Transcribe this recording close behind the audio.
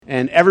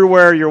And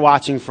everywhere you're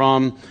watching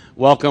from,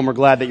 welcome. We're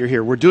glad that you're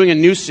here. We're doing a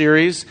new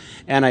series,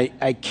 and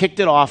I kicked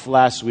it off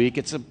last week.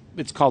 It's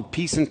called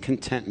Peace and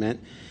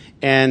Contentment.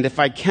 And if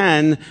I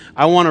can,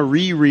 I want to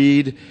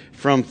reread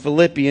from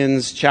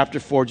Philippians chapter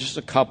 4, just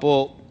a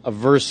couple of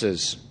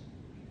verses.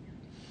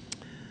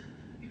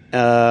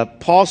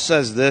 Paul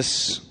says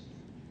this,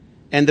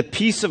 "And the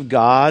peace of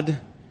God,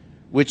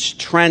 which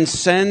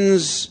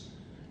transcends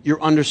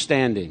your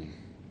understanding,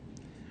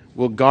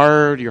 will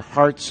guard your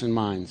hearts and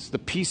minds." The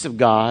peace of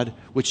God,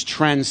 which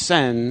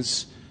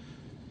transcends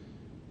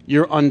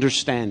your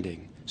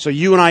understanding. So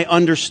you and I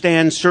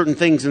understand certain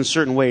things in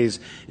certain ways.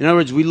 In other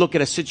words, we look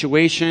at a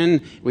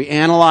situation, we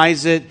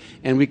analyze it,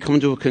 and we come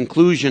to a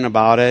conclusion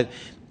about it.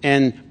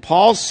 And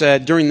Paul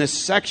said during this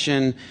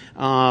section,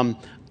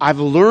 I've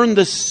learned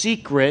the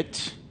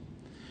secret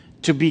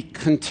to be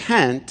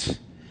content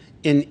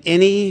in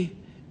any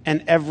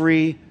and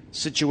every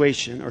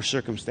situation or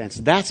circumstance.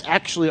 That's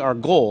actually our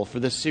goal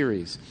for this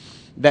series,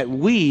 that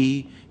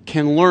we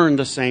can learn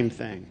the same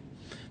thing.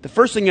 The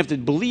first thing you have to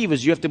believe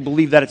is you have to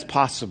believe that it's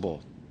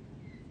possible.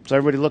 So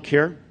everybody look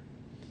here.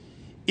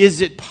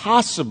 Is it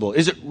possible?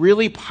 Is it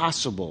really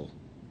possible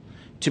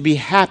to be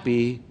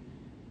happy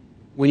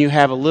when you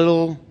have a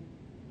little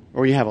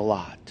or you have a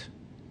lot?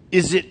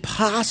 Is it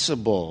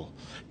possible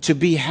to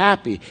be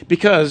happy?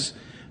 Because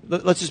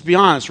let's just be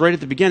honest, right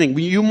at the beginning,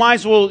 you might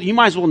as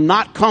well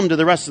not come to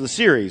the rest of the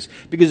series,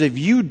 because if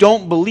you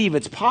don't believe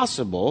it's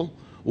possible,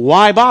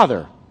 why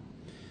bother?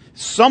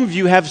 Some of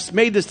you have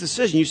made this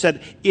decision. You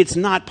said, it's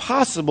not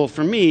possible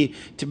for me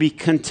to be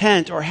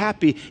content or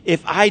happy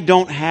if I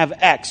don't have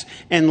X.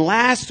 And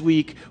last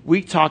week,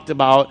 we talked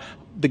about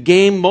the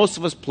game most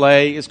of us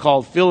play is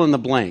called fill in the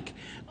blank.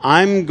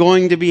 I'm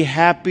going to be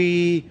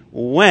happy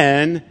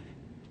when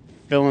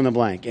fill in the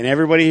blank. And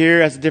everybody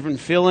here has a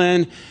different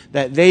fill-in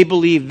that they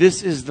believe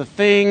this is the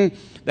thing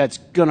that's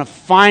going to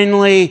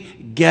finally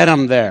get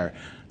them there.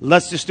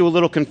 Let's just do a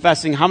little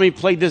confessing. How many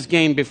played this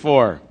game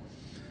before?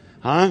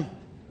 Huh?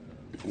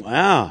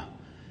 Wow.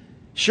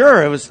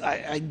 Sure, it was,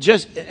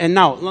 and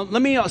now,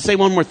 let me say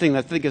one more thing that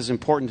I think is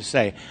important to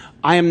say.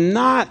 I am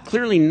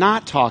clearly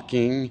not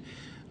talking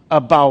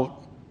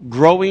about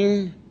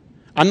growing.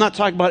 I'm not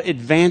talking about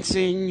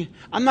advancing.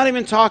 I'm not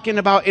even talking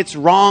about it's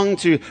wrong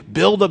to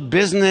build a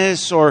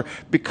business or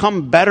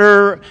become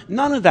better.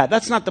 None of that.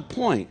 That's not the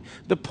point.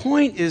 The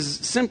point is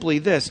simply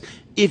this.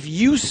 If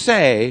you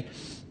say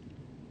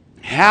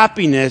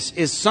happiness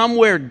is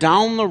somewhere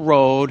down the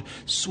road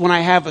when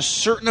I have a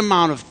certain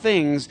amount of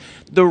things,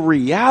 the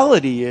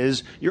reality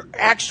is you're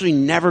actually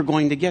never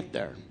going to get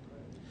there.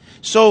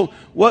 So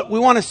what we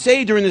want to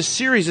say during this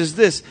series is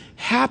this.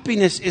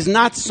 Happiness is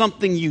not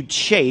something you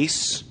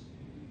chase.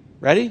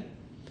 Ready?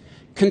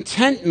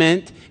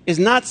 Contentment is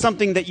not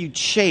something that you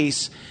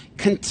chase.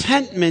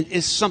 Contentment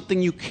is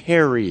something you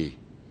carry.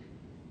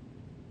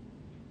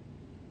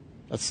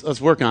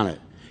 Let's work on it.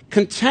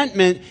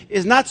 Contentment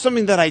is not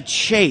something that I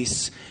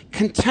chase.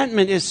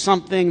 Contentment is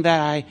something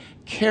that I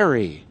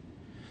carry.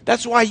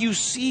 That's why you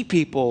see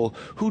people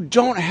who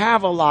don't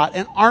have a lot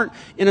and aren't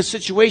in a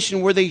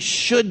situation where they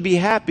should be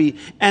happy,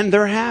 and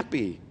they're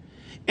happy.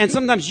 And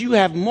sometimes you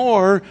have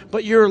more,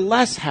 but you're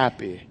less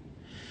happy.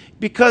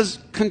 Because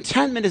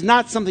contentment is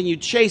not something you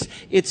chase.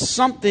 It's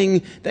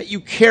something that you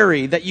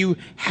carry, that you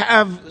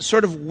have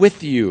sort of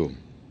with you.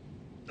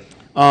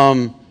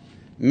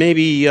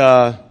 Maybe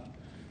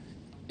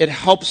it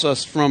helps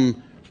us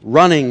from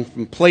running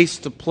from place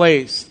to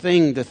place,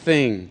 thing to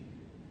thing.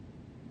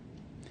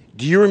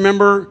 Do you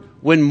remember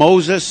when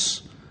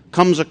Moses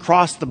comes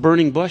across the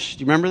burning bush?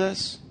 Do you remember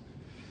this?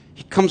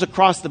 He comes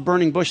across the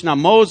burning bush. Now,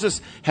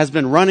 Moses has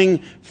been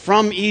running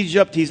from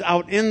Egypt. He's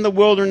out in the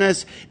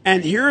wilderness.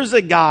 And here's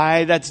a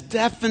guy that's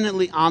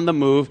definitely on the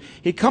move.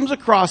 He comes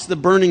across the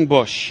burning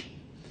bush.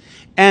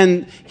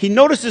 And he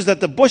notices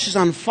that the bush is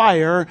on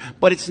fire,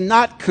 but it's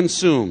not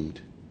consumed.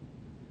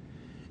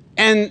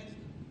 And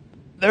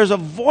there's a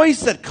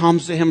voice that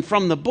comes to him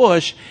from the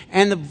bush.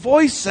 And the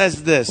voice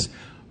says this,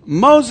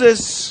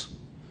 "Moses,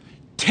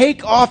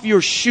 take off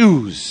your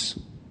shoes.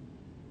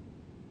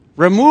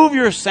 Remove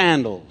your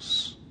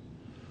sandals.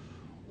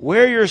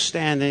 Where you're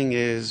standing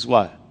is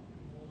what?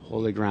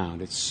 Holy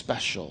ground. It's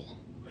special."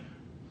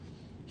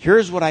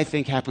 Here's what I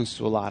think happens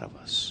to a lot of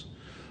us.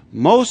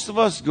 Most of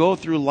us go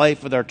through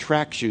life with our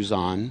track shoes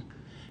on,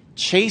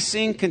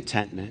 chasing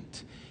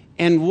contentment.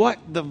 And what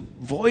the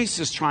voice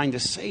is trying to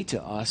say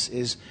to us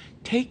is,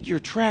 take your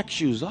track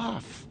shoes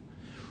off.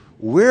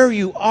 Where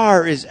you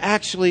are is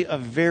actually a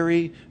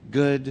very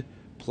good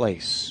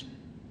place.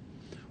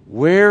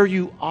 Where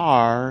you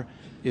are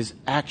is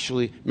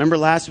actually, remember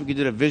last week we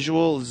did a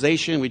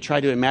visualization. We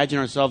tried to imagine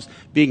ourselves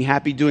being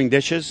happy doing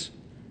dishes.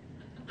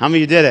 How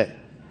many of you did it?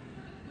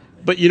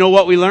 But you know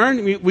what we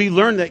learned? We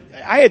learned that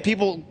I had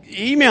people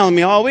emailing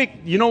me all week.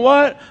 You know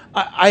what?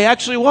 I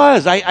actually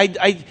was.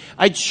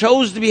 I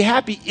chose to be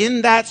happy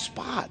in that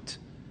spot.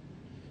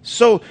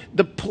 So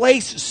the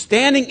place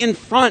standing in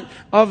front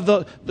of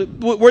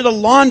where the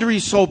laundry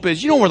soap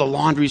is. You know where the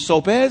laundry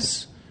soap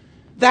is?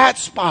 That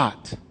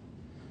spot.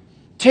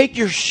 Take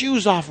your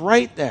shoes off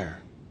right there.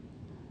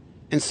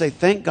 and say,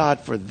 thank God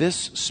for this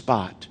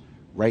spot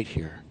right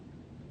here.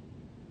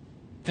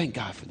 Thank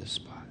God for this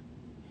spot.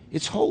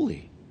 It's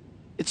holy.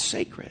 It's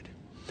sacred.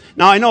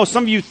 Now, I know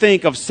some of you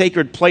think of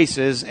sacred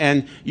places,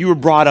 and you were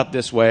brought up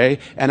this way,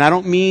 and I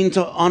don't mean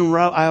to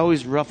I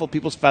always ruffle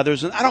people's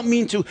feathers, and I don't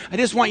mean to. I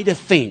just want you to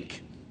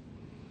think.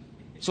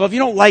 So if you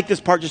don't like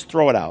this part, just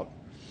throw it out.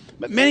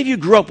 But many of you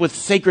grew up with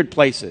sacred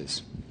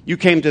places. You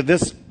came to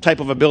this type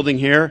of a building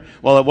here.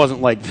 Well, it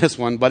wasn't like this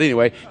one, but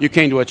anyway, you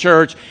came to a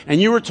church,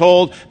 and you were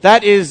told,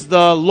 that is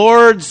the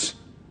Lord's...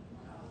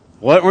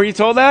 What were you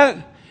told that?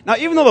 Now,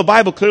 even though the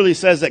Bible clearly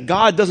says that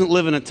God doesn't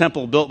live in a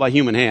temple built by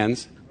human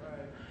hands,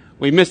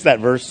 we missed that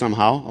verse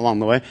somehow along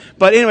the way.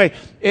 But anyway,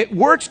 it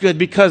works good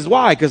because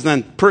why? Because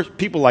then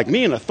people like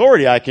me in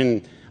authority, I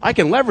can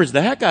leverage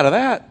the heck out of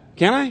that,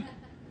 can't I?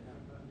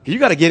 You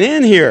got to get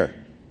in here.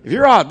 If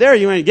you're out there,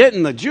 you ain't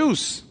getting the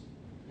juice.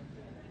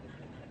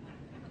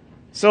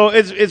 So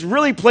it's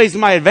really plays to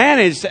my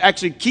advantage to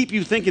actually keep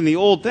you thinking the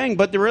old thing.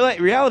 But the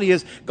reality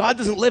is, God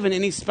doesn't live in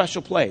any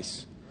special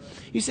place.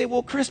 You say,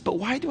 well, Chris, but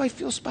why do I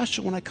feel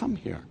special when I come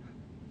here?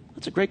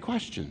 That's a great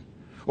question.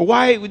 Or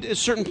why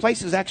certain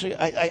places actually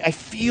I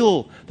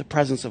feel the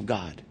presence of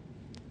God?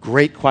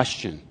 Great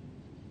question.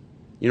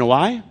 You know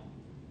why?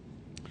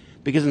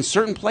 Because in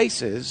certain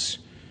places,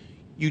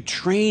 you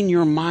train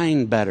your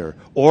mind better,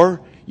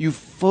 or you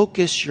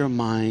focus your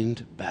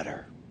mind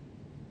better.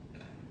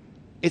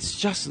 It's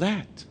just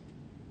that.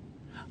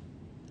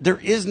 There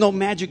is no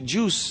magic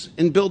juice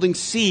in building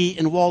C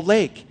in Walled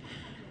Lake.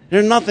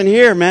 There's nothing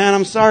here, man.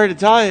 I'm sorry to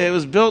tell you. It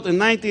was built in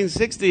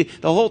 1960.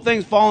 The whole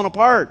thing's falling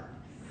apart.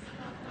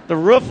 The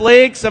roof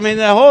leaks. I mean,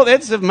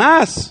 it's a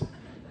mess.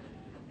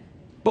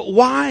 But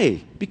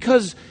why?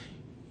 Because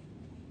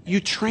you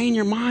train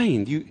your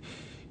mind.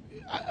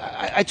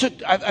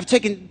 I've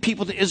taken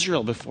people to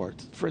Israel before,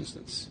 for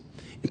instance.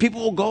 And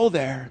people will go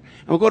there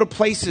and will go to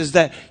places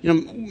that,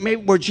 maybe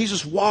where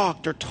Jesus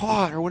walked or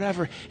taught or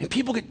whatever. And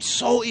people get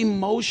so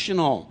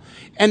emotional.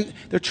 And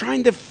they're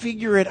trying to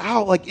figure it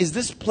out. Like, is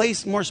this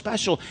place more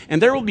special? And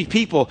there will be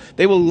people,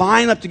 they will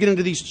line up to get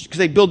into these, because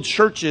they build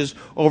churches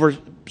over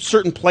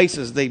certain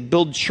places. They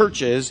build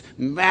churches,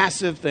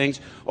 massive things,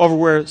 over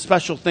where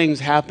special things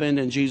happened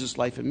in Jesus'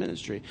 life and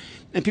ministry.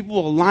 And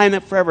people will line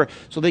up forever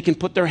so they can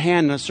put their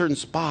hand in a certain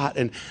spot.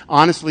 And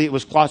honestly, it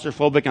was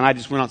claustrophobic, and I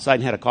just went outside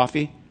and had a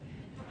coffee.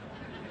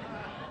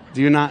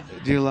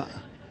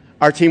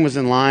 Our team was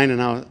in line,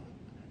 and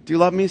do you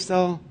love me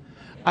still?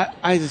 It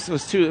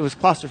was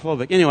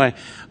claustrophobic. Anyway,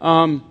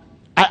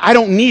 I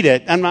don't need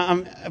it,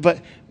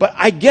 but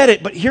I get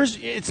it. But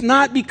it's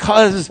not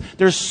because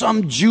there's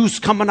some juice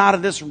coming out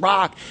of this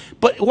rock.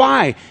 But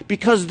why?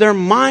 Because their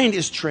mind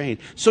is trained.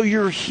 So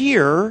you're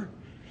here,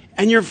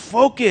 and you're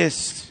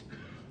focused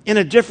in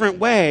a different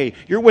way.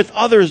 You're with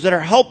others that are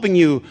helping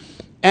you.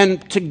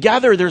 And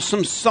together, there's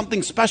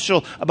something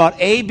special about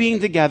A, being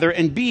together,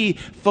 and B,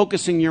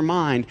 focusing your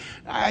mind.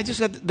 I just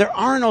said, there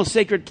are no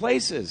sacred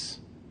places.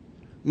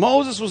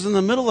 Moses was in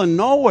the middle of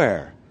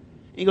nowhere.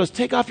 He goes,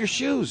 take off your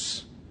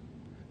shoes.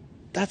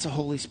 That's a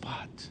holy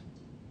spot.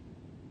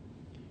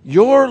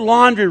 Your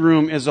laundry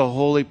room is a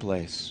holy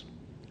place.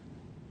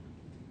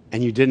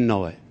 And you didn't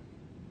know it.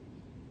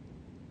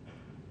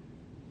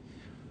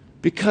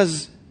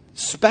 Because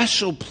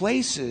special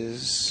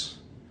places...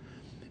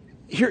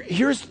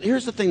 Here's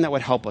the thing that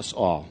would help us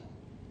all.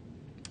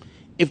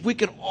 If we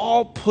could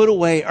all put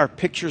away our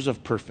pictures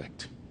of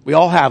perfect. We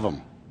all have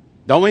them,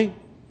 don't we?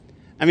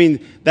 I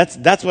mean,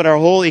 that's what our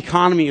whole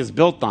economy is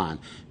built on.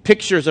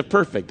 Pictures of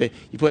perfect.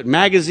 You put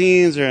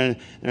magazines or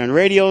in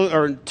radio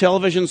or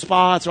television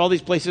spots or all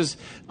these places,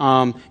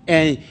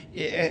 and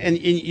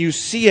you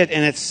see it,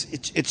 and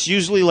it's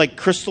usually like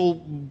crystal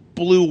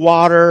blue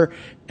water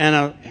and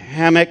a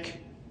hammock,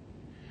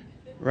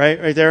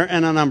 right there,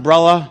 and an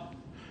umbrella.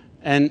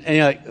 And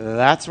you're like,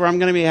 that's where I'm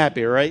going to be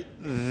happy, right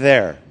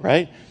there,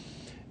 right?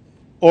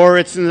 Or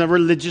it's in a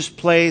religious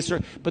place.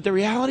 But the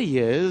reality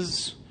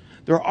is,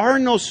 there are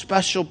no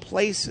special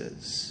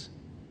places.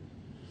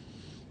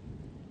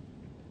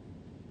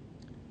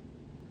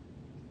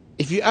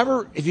 If you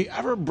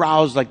ever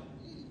browse like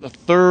the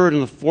third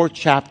and the fourth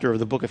chapter of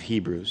the book of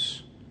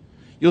Hebrews,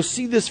 you'll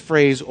see this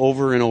phrase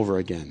over and over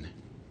again.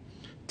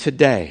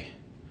 Today,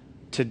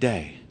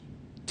 today,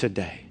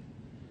 today.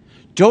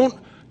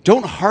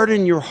 Don't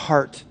harden your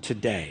heart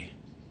today.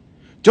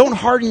 Don't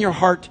harden your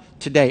heart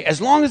today.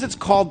 As long as it's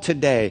called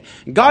today.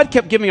 God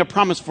kept giving a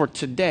promise for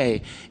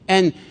today.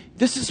 And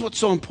this is what's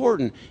so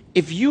important.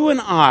 If you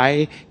and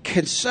I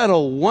can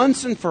settle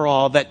once and for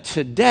all that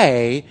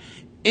today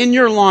in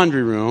your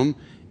laundry room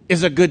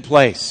is a good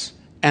place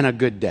and a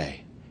good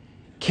day.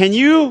 Can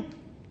you,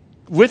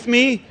 with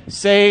me,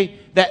 say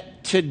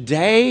that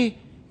today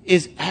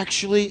is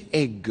actually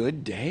a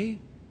good day?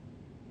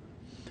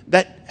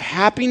 That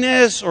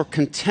happiness or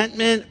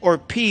contentment or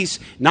peace,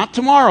 not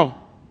tomorrow,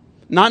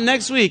 not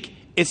next week,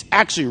 it's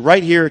actually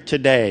right here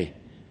today,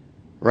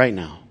 right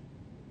now.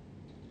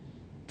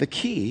 The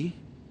key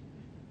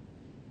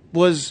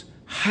was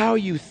how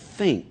you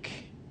think.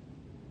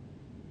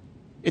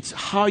 It's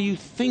how you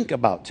think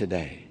about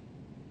today.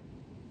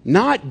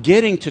 Not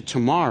getting to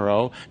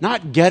tomorrow,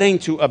 not getting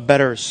to a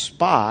better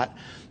spot,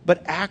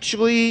 but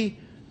actually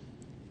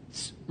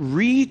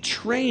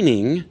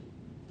retraining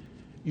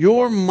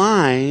your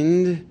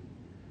mind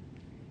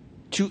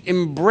to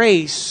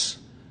embrace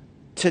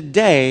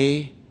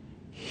today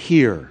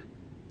here.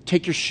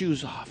 Take your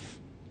shoes off.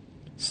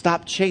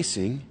 Stop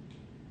chasing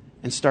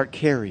and start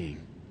carrying.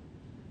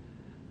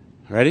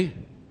 Ready?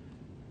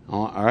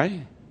 All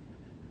right?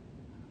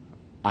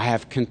 I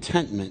have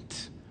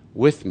contentment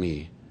with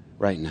me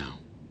right now.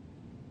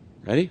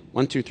 Ready?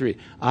 1, 2, 3.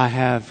 I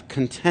have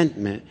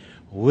contentment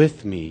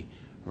with me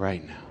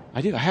right now.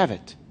 I do. I have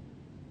it.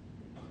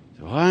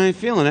 So I ain't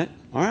feeling it.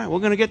 All right, we're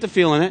going to get to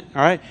feeling it.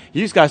 All right?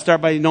 You just got to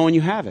start by knowing you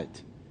have it.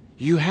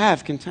 You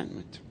have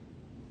contentment.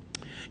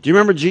 Do you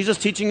remember Jesus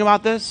teaching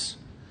about this?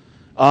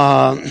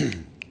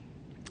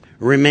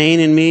 Remain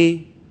in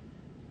me,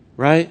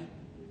 right?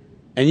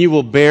 And you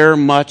will bear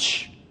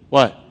much,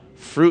 what?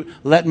 Fruit.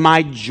 Let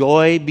my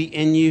joy be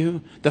in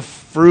you. The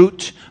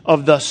fruit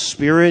of the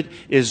Spirit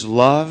is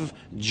love,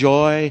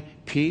 joy,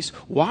 peace.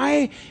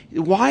 Why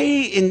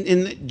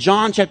in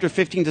John chapter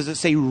 15 does it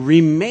say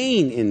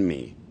remain in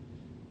me?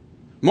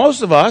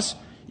 Most of us,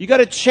 you got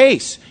to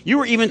chase. You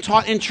were even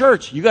taught in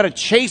church. You got to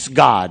chase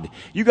God.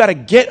 You got to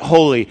get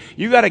holy.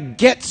 You got to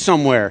get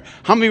somewhere.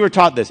 How many were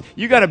taught this?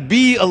 You got to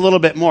be a little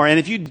bit more. And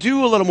if you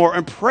do a little more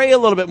and pray a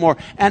little bit more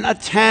and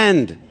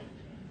attend,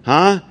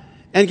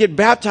 and get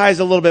baptized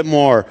a little bit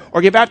more,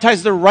 or get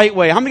baptized the right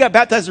way. How many got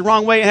baptized the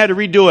wrong way and had to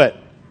redo it?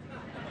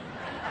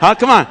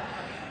 Come on.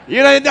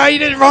 You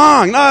did it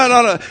wrong.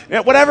 No.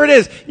 Whatever it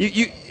is.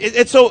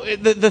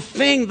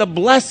 The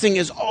blessing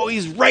is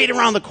always right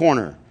around the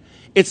corner.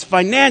 It's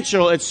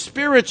financial, it's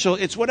spiritual,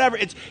 it's whatever.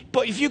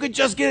 But if you could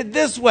just get it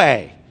this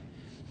way.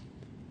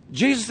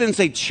 Jesus didn't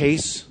say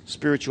chase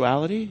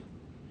spirituality.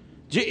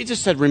 He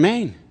just said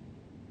remain.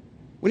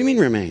 What do you mean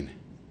remain?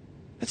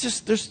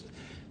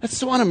 That's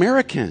so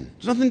un-American.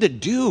 There's nothing to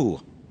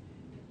do.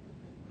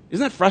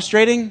 Isn't that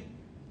frustrating?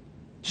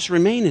 Just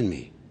remain in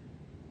me,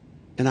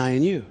 and I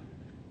in you.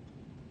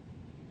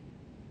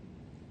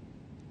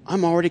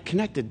 I'm already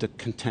connected to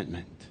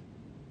contentment.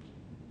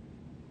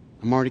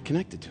 I'm already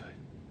connected to it.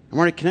 I'm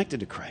already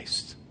connected to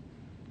Christ.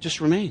 Just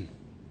remain.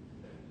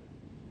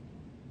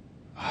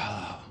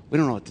 We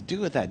don't know what to do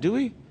with that, do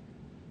we?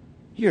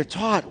 You're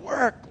taught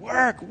work.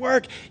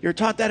 You're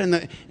taught that in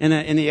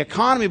the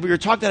economy, but you're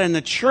taught that in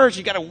the church.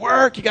 You got to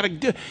work. You got to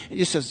do. It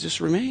just says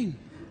just remain.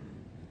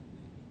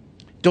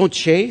 Don't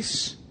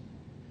chase.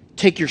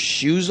 Take your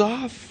shoes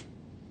off.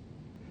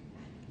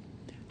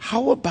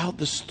 How about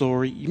the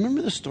story? You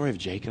remember the story of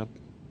Jacob?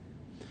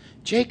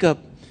 Jacob,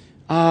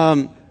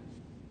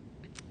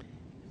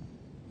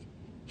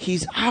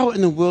 he's out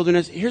in the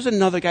wilderness. Here's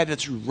another guy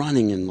that's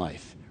running in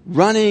life.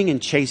 Running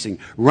and chasing.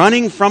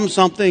 Running from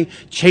something,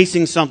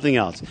 chasing something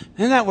else.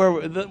 Isn't that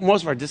where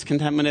most of our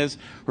discontentment is?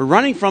 We're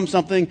running from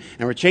something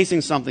and we're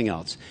chasing something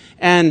else.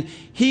 And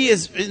he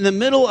is in the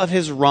middle of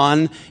his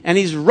run, and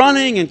he's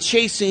running and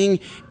chasing,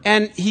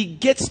 and he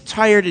gets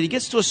tired, and he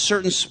gets to a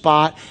certain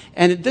spot,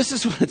 and this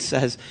is what it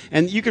says.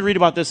 And you can read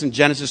about this in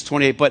Genesis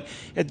 28, but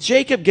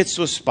Jacob gets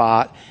to a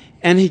spot,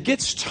 and he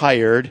gets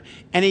tired,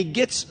 and he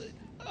gets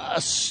a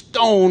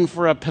stone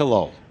for a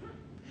pillow.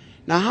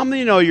 Now, how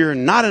many know you're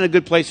not in a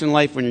good place in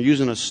life when you're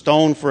using a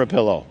stone for a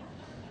pillow?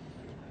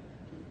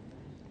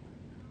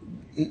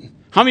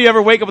 How many of you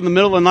ever wake up in the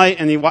middle of the night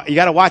and you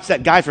got to watch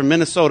that guy from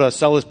Minnesota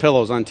sell his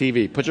pillows on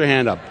TV? Put your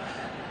hand up.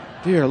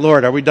 Dear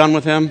Lord, are we done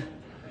with him?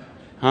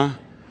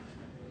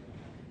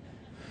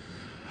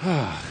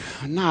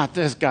 Not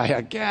this guy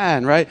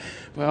again, right?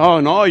 Oh,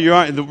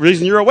 no, the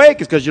reason you're awake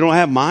is because you don't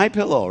have my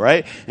pillow,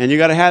 right? And you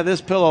got to have this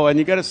pillow, and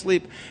you got to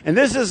sleep. And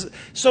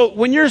so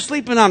when you're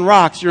sleeping on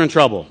rocks, you're in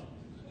trouble.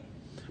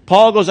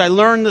 Paul goes, I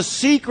learned the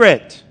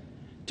secret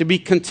to be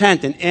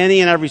content in any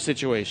and every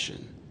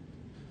situation.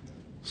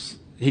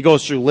 He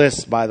goes through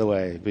lists, by the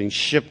way, being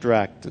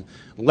shipwrecked,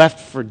 left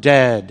for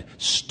dead,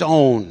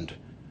 stoned,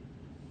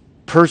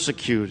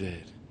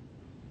 persecuted.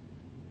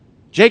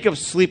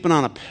 Jacob's sleeping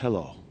on a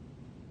pillow,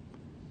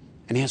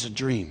 and he has a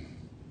dream.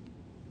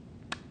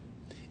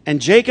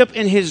 And Jacob,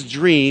 in his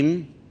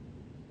dream,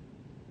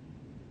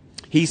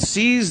 he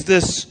sees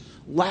this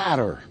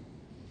ladder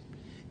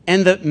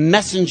and the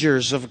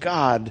messengers of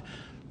God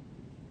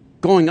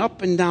going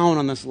up and down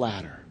on this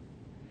ladder.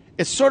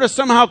 It's sort of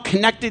somehow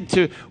connected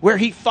to where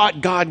he thought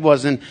God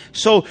was. And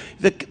so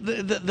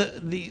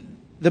the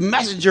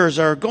messengers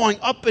are going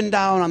up and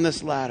down on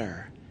this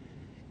ladder.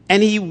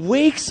 And he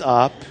wakes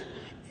up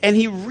and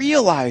he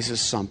realizes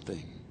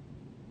something.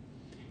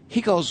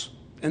 He goes,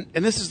 and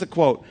this is the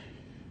quote,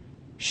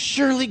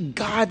 surely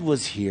God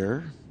was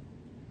here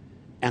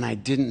and I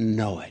didn't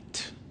know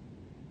it.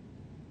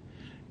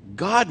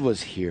 God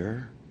was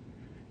here,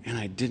 and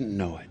I didn't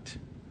know it.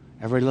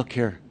 Everybody look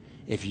here.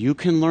 If you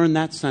can learn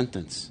that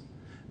sentence,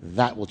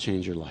 that will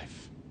change your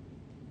life.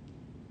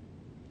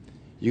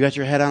 You got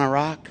your head on a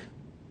rock?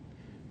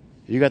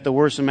 You got the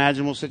worst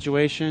imaginable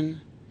situation?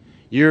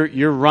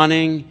 You're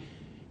running.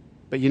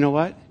 But you know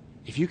what?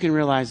 If you can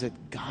realize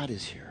that God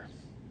is here.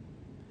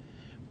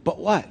 But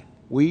what?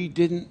 We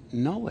didn't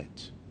know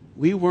it.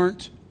 We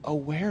weren't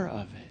aware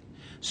of it.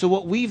 So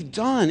what we've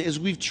done is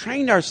we've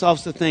trained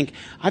ourselves to think,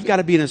 I've got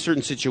to be in a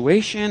certain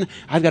situation,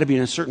 I've got to be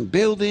in a certain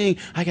building,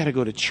 I got to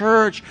go to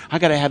church, I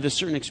got to have this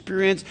certain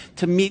experience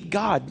to meet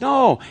God.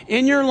 No,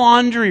 in your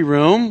laundry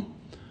room,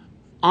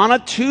 on a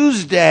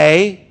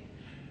Tuesday,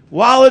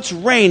 while it's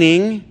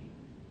raining,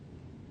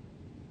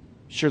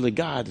 surely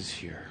God is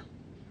here.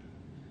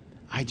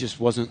 I just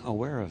wasn't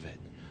aware of it.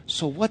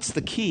 So what's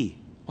the key?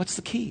 What's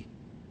the key?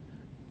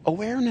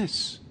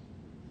 Awareness.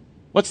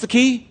 What's the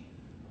key?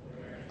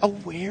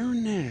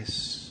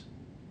 Awareness.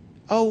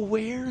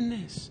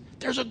 Awareness.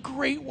 There's a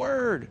great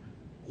word.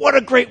 What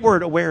a great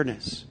word,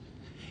 awareness.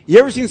 You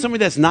ever seen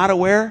somebody that's not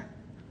aware?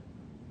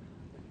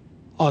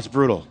 Oh, it's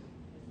brutal.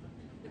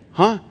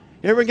 Huh?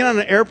 You ever get on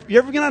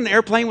an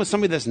airplane with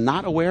somebody that's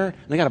not aware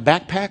and they got a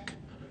backpack?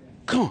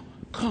 Come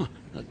on.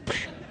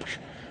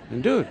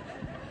 And dude,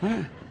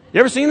 you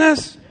ever seen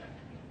this?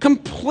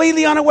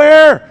 Completely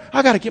unaware.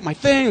 I got to get my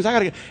things.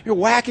 You're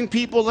whacking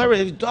people.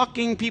 They're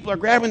ducking. People are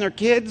grabbing their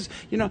kids.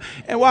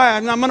 And why?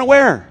 I'm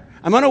unaware.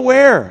 I'm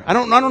unaware. I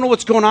don't know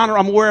what's going on. Or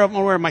I'm aware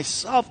of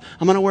myself.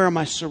 I'm unaware of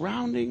my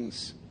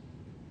surroundings.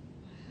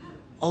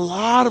 A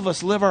lot of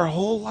us live our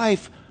whole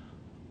life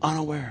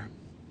unaware.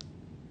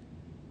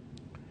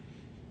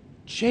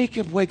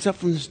 Jacob wakes up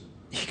from this.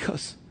 He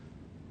goes,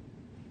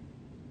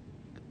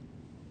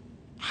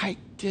 I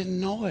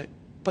didn't know it,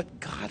 but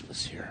God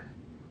was here.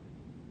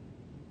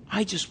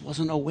 I just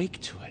wasn't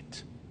awake to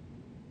it.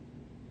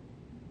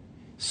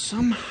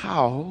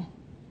 Somehow,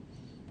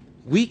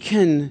 we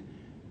can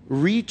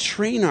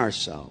retrain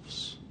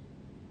ourselves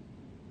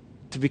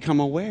to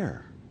become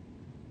aware.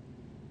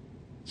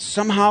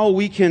 Somehow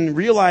we can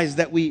realize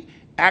that we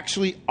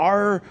actually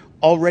are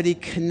already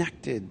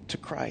connected to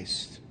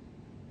Christ.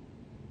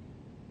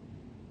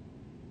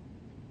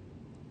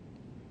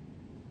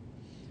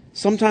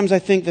 Sometimes I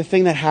think the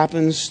thing that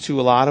happens to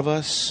a lot of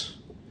us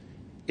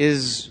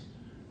is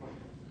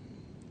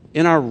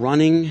in our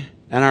running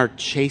and our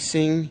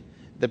chasing,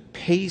 the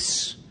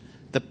pace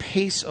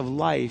of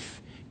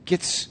life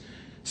gets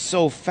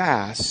so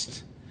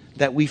fast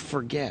that we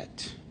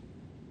forget.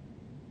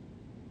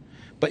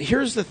 But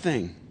here's the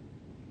thing.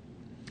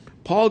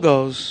 Paul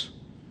goes,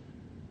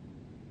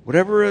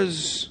 whatever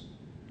is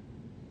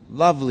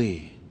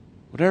lovely,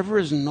 whatever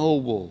is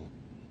noble,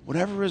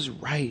 whatever is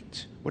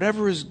right,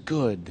 whatever is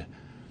good,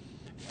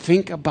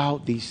 think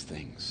about these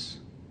things.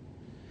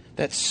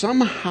 That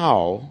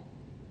somehow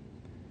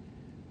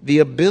the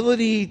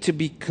ability to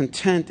be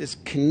content is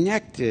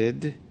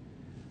connected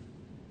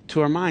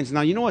to our minds.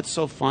 Now, you know what's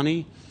so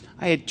funny?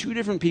 I had two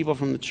different people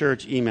from the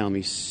church email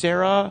me.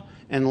 Sarah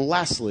and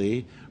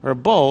Leslie are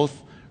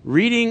both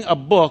reading a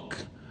book.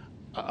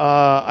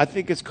 I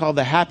think it's called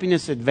The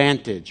Happiness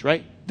Advantage,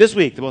 right? This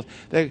week.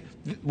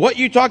 What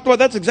you talked about,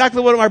 that's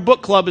exactly what our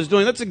book club is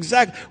doing.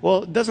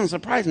 Well, it doesn't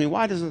surprise me.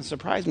 Why doesn't it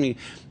surprise me?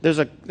 There's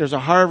a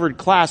Harvard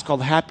class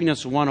called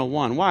Happiness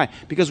 101. Why?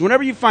 Because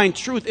whenever you find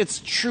truth, it's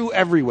true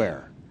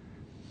everywhere.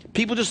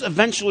 People just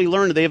eventually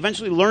learn it. They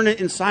eventually learn it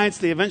in science.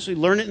 They eventually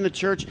learn it in the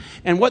church.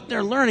 And what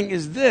they're learning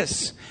is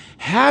this.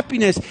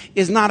 Happiness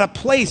is not a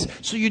place,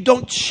 so you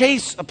don't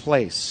chase a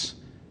place.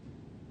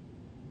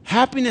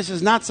 Happiness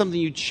is not something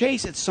you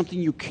chase. It's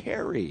something you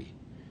carry.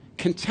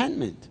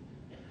 Contentment.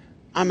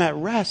 I'm at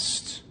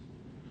rest.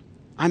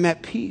 I'm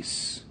at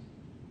peace.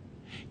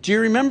 Do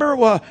you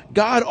remember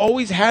God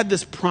always had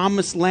this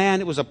promised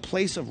land? It was a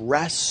place of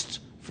rest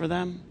for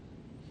them.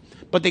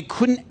 But they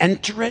couldn't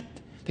enter it.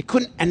 They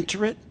couldn't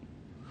enter it.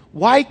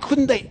 Why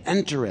couldn't they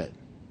enter it?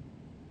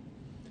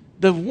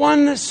 The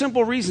one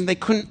simple reason they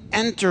couldn't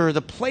enter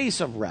the place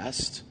of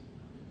rest,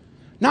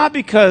 not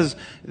because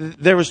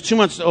there was too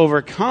much to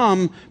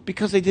overcome,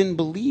 because they didn't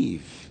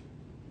believe.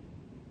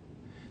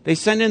 They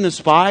send in the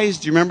spies,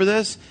 do you remember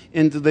this?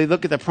 And they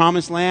look at the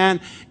promised land,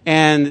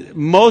 and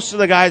most of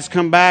the guys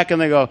come back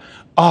and they go,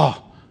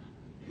 oh,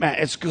 man,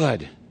 it's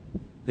good.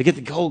 They get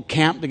the whole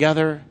camp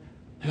together.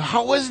 They go,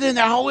 how is it in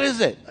there? How is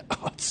it?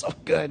 Oh, it's so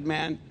good,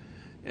 man.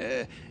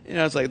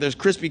 It's like there's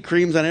Krispy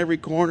Kremes on every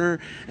corner.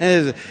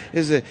 And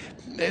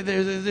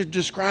they're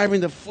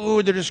describing the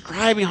food. They're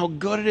describing how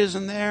good it is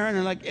in there. And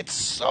they're like, it's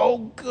so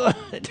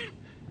good.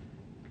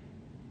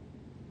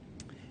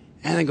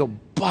 And they go,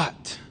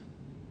 but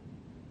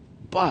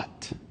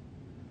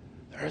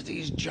there are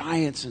these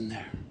giants in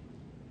there.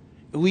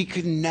 We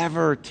could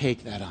never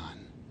take that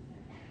on.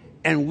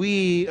 And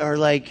we are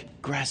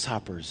like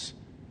grasshoppers.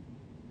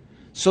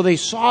 So they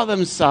saw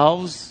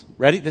themselves,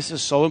 ready? This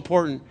is so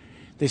important.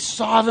 They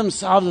saw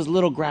themselves as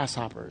little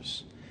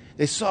grasshoppers.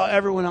 They saw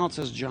everyone else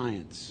as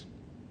giants.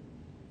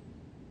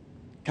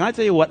 Can I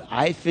tell you what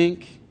I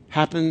think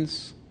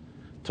happens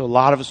to a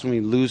lot of us when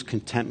we lose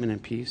contentment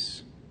and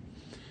peace?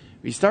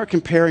 We start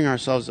comparing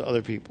ourselves to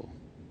other people.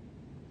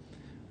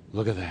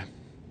 Look at that.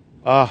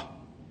 Oh,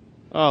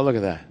 look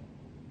at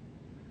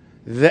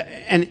that.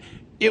 And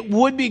it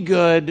would be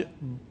good,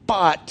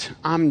 but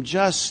I'm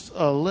just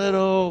a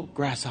little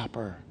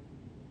grasshopper.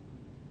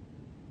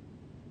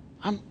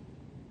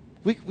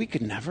 We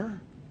could never.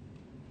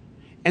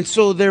 And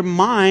so their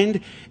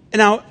mind,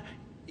 now,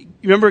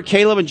 remember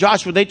Caleb and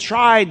Joshua, they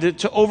tried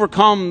to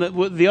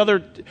overcome the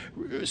other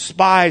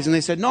spies, and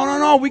they said,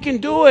 no, we can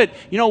do it.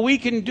 We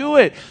can do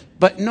it.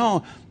 But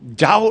no,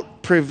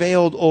 doubt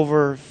prevailed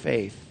over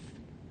faith.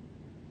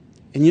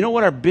 And you know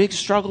what our big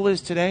struggle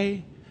is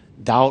today?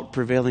 Doubt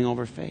prevailing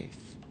over faith.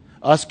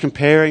 Us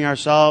comparing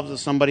ourselves to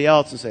somebody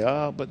else and say,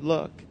 oh, but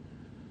look.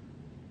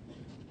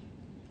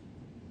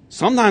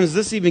 Sometimes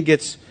this even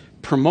gets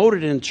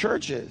promoted in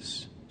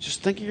churches.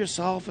 Just think of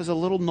yourself as a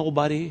little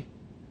nobody.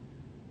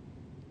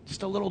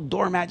 Just a little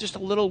doormat, just a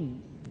little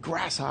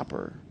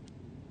grasshopper.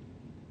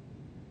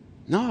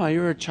 No,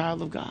 you're a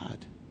child of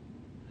God.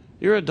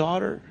 You're a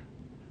daughter.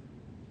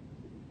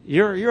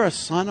 You're a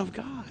son of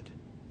God.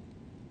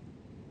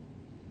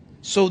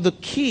 So the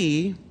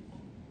key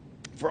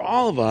for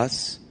all of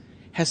us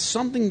has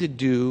something to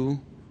do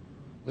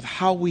with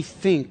how we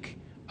think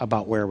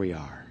about where we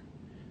are.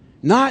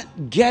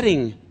 Not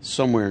getting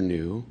somewhere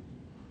new,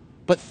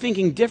 but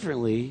thinking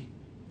differently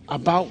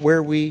about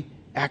where we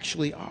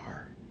actually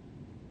are.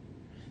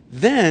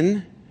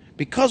 Then,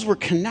 because we're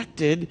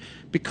connected,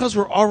 because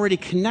we're already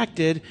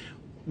connected,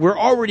 we're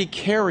already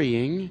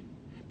carrying,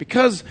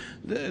 because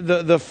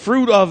the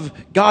fruit of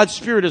God's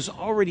Spirit is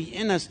already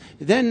in us,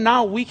 then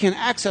now we can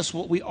access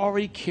what we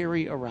already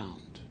carry around.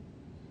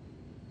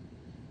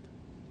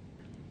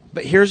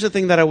 But here's the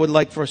thing that I would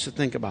like for us to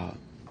think about.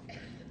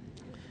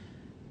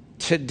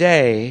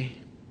 Today,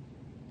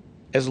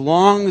 as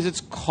long as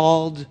it's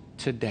called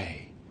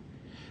today,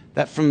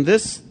 that from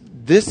this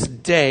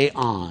day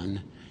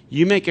on,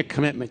 you make a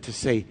commitment to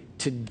say,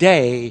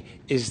 today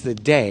is the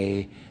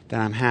day that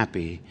I'm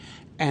happy,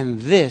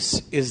 and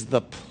this is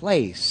the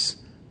place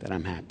that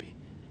I'm happy.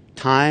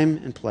 Time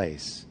and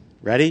place.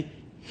 Ready?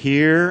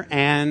 Here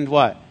and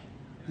what?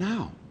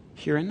 Now.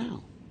 Here and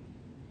now.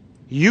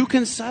 You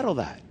can settle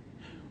that.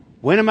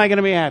 When am I going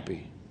to be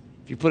happy?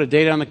 If you put a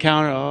date on the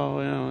counter,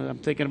 I'm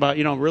thinking about,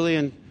 really,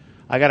 and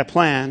I got a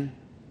plan,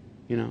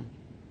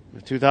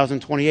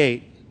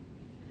 2028.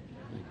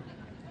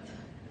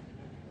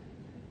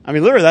 I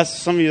mean, literally,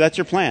 some of you, that's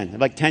your plan.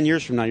 Like 10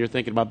 years from now, you're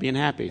thinking about being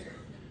happy.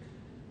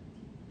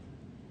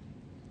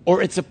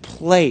 Or it's a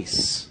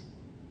place.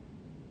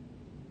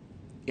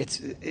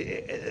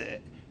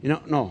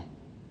 No.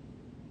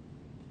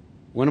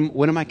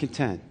 When am I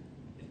content?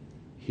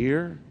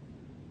 Here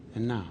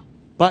and now.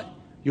 But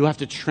you have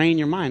to train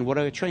your mind. What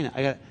do I train it?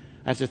 I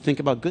have to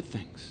think about good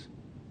things.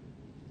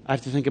 I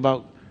have to think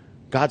about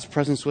God's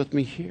presence with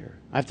me here.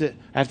 I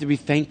have to be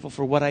thankful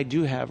for what I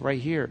do have right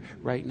here,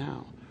 right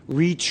now.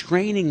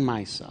 Retraining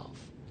myself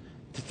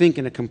to think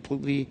in a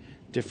completely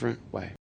different way.